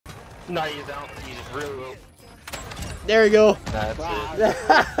No, you don't. You just really will. There you go. That's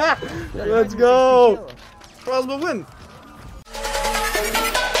it. Let's go. Crossbow win.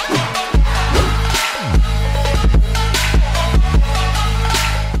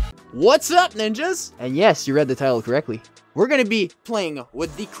 What's up, ninjas? And yes, you read the title correctly. We're gonna be playing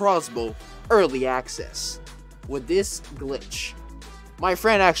with the Crossbow Early Access with this glitch. My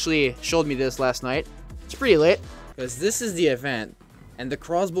friend actually showed me this last night. It's pretty lit because this is the event and the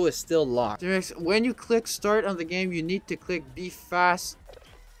crossbow is still locked. When you click start on the game, you need to click be fast.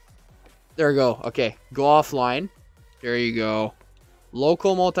 There we go. Okay, go offline. There you go.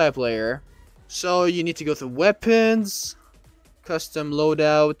 Local multiplayer. So you need to go to weapons, custom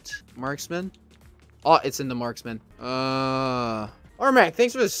loadout, marksman. Oh, it's in the marksman. Armac,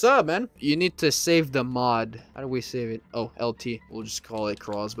 thanks for the sub, man. You need to save the mod. How do we save it? Oh, LT. We'll just call it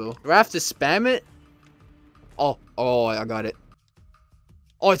crossbow. Do I have to spam it? Oh, I got it.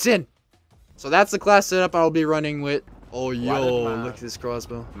 Oh, it's in. So that's the class setup I'll be running with. Oh, yo, look at this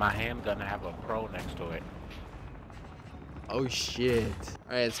crossbow. My handgun have a pro next to it. Oh, shit.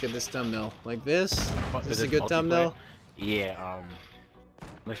 All right, let's get this thumbnail. Like this? What, Is this a good thumbnail? Yeah, I'm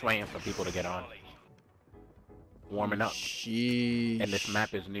just waiting for people to get on. Warming up. Sheesh. And this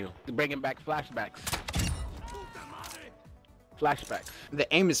map is new. Bringing back flashbacks. Flashbacks.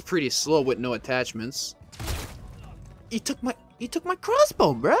 The aim is pretty slow with no attachments. You took my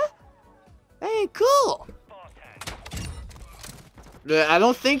crossbow, bruh. That ain't cool. I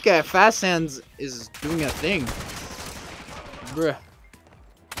don't think fast hands is doing a thing. Bruh.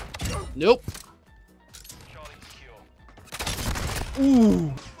 Nope.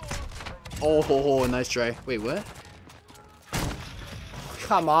 Ooh. Oh, nice try. Wait, what?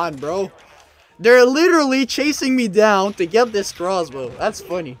 Come on, bro. They're literally chasing me down to get this crossbow. That's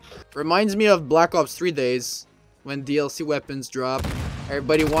funny. Reminds me of Black Ops 3 days when DLC weapons dropped.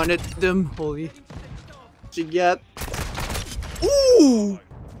 Everybody wanted them. Holy. What you get? Ooh!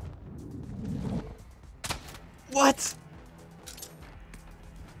 What?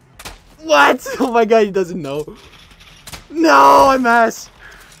 What? Oh my god, he doesn't know. No, I'm ass.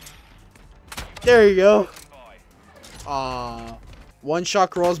 There you go. One shot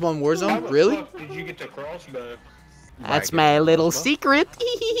crossbow in Warzone? Really? Did you get the crossbow? That's my little secret.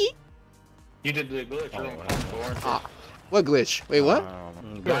 You did the glitch. What glitch? Wait, what?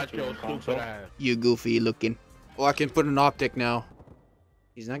 Gotcha. You goofy looking. Oh, I can put an optic now.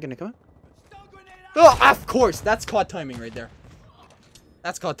 He's not gonna come? Oh, of course! That's COD timing right there.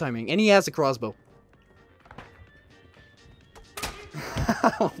 That's COD timing. And he has a crossbow.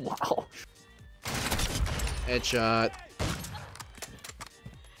 Wow. Headshot.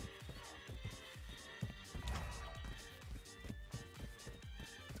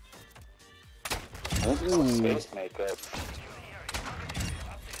 Ooh.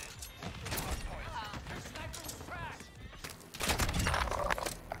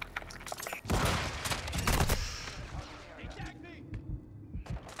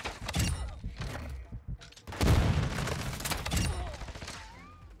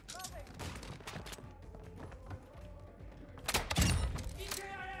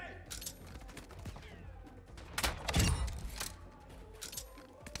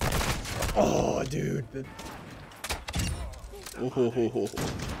 Oh, dude. Oh.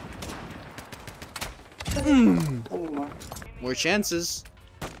 More chances.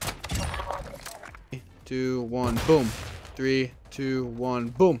 3, 2, 1, boom. 3, 2, 1,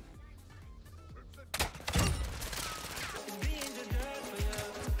 boom.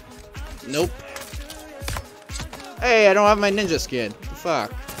 Nope. Hey, I don't have my ninja skin.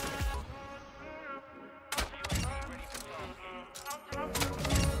 Fuck.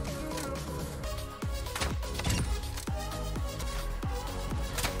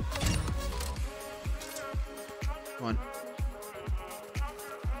 One.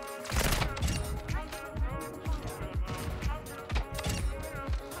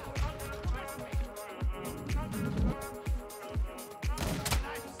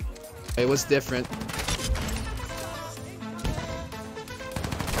 Hey, what's different?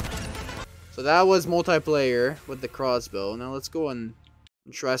 So that was multiplayer with the crossbow. Now let's go and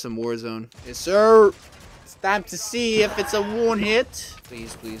try some Warzone. Yes, sir. It's time to see if it's a one hit.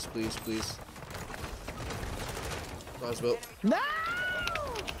 Please, please, please, please. Crossbow. No!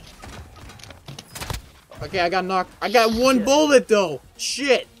 Okay, I got knocked. I got one bullet though.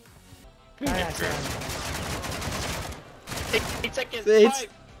 Shit. 8 seconds. It's,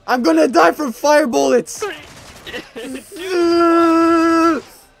 I'm gonna die from fire bullets.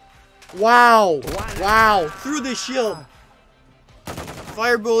 Wow. Wow. Through the shield.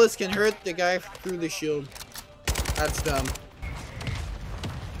 Fire bullets can hurt the guy through the shield. That's dumb.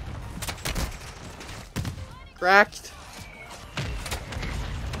 Cracked.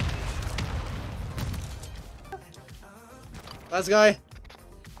 Last guy.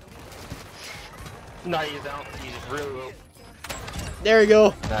 No, he's down. He's really low. There we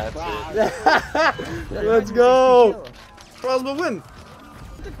go. That's it. Let's go. Crossbow win.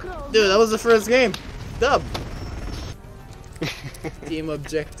 Dude, that was the first game. Dub. Team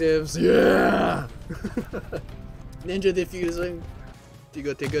objectives. Yeah. Ninja defusing.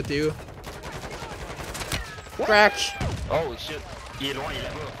 Tigo. Crack. Oh shit. Il est loin, il est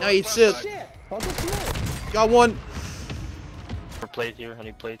là-bas. Now eat shit. Got one. Plates here,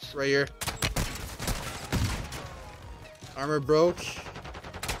 honey plates. Right here. Armor broke.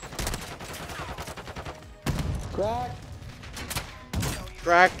 Crack.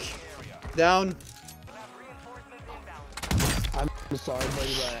 Crack. Down. I'm sorry,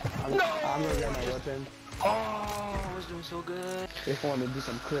 buddy, but I'm gonna get my weapon. Oh, I was doing so good. If I want to do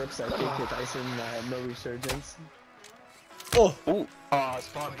some clips, I think with Tyson, I had no resurgence. Oh. Ooh. Oh,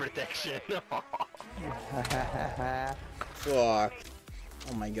 spawn protection. Fuck.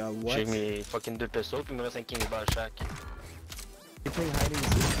 Oh my god, what? J'ai mes fucking 2 pesos, puis il me reste 15 balles chaque. You're playing hide and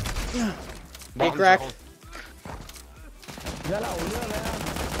seek. Big crack. Viens là, on est là.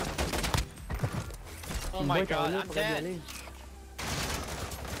 Oh my god, I'm dead.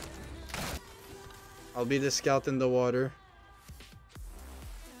 I'll be the scout in the water.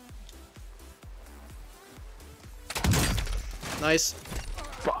 Nice.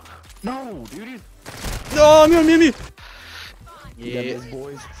 Fuck. No, dude. No, me. Yeah, Yeah. those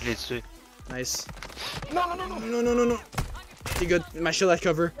boys. Il est dessus. Nice. No. You good? My shield had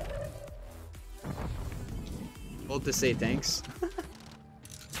cover. Hold to say thanks.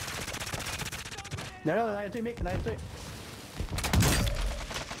 No, I have to make it.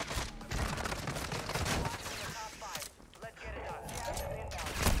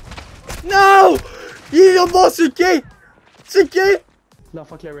 No! Il est bon, c'est qui? No,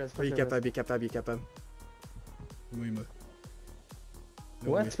 fuck your res. Be capable. Oui, moi.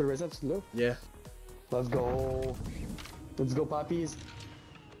 What? Tu peux res up, tu l'as? Yeah. Let's go, poppies.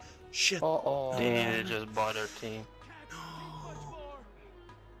 Shit. Oh. They need to just buy their team.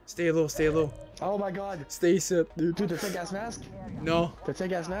 Stay low. Oh my god. Stay set, dude. Dude, t'as-tu un gas mask? No. T'as-tu un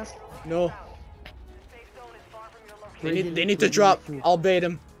gas mask? No. They need to drop. I'll bait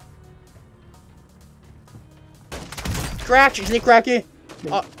him. Crack! Je l'ai cracké!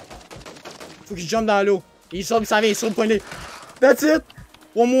 Ah! Faut que je jump dans l'eau. Il s'en vient, il sort le point D. That's it!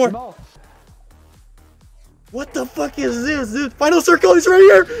 One more! Bon. What the fuck is this, dude? Final circle is right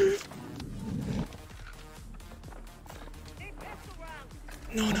here!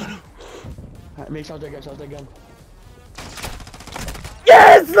 No. Make charge the gun.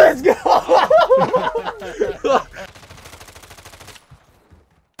 Yes! Let's go!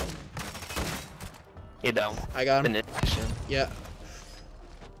 He's down. I got him. Finish him. Yeah.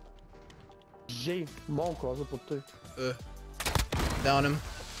 J'ai mon crossbow pour toi. Down him.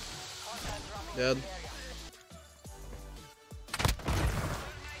 Dead.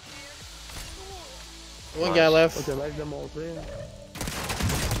 One guy left. Ok, là, je l'ai montré.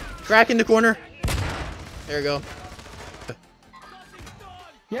 Crack in the corner. There we go.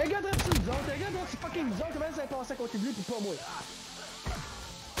 Y'a un gars dans la fucking zone, comment ça a passé à côté de lui pis pas moi?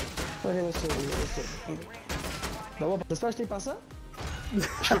 Ok, là, D'abord, t'espères que je t'ai pas ça?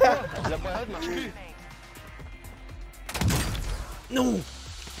 La boîte marche plus. No!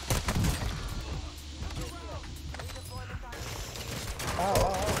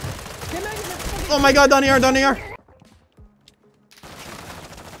 Oh my god, down here!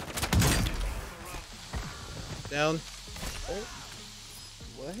 Down.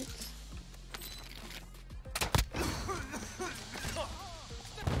 What?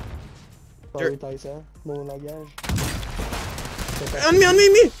 Sorry, Tyson. Mon langage. On me!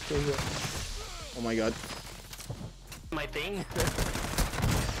 Oh my god. My thing.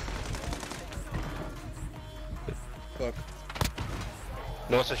 Fuck.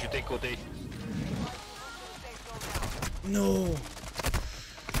 Non, ça chutait côté. No!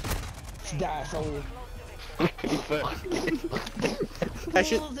 Asshole. I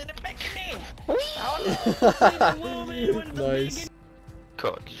should. Nice.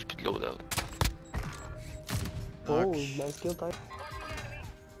 God, j'ai plus de loadout. Oh, nice kill, Tyson.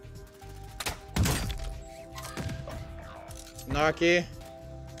 Knocky.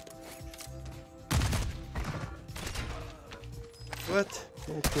 What?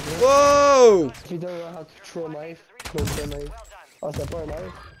 Whoa! If you don't know how to throw a knife, don't throw a knife. Oh, c'est pas un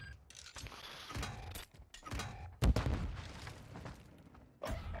knife.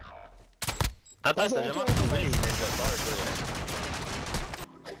 Attends, t'as jamais trouvé une ninja bar,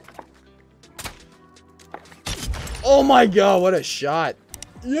 Oh my god, what a shot.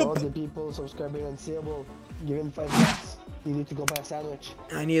 All the people subscribing Unseeable, give him $5. You need to go buy a sandwich.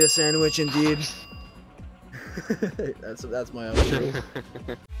 I need a sandwich indeed. that's my outro.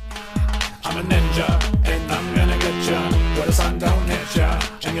 I'm a ninja, and I'm gonna get ya where the sun don't hit ya,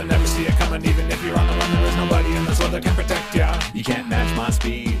 and you'll never see it coming. Even if you're on the run, there is nobody in this world that can protect ya. You can't match my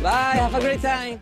speed. Bye, have a great time.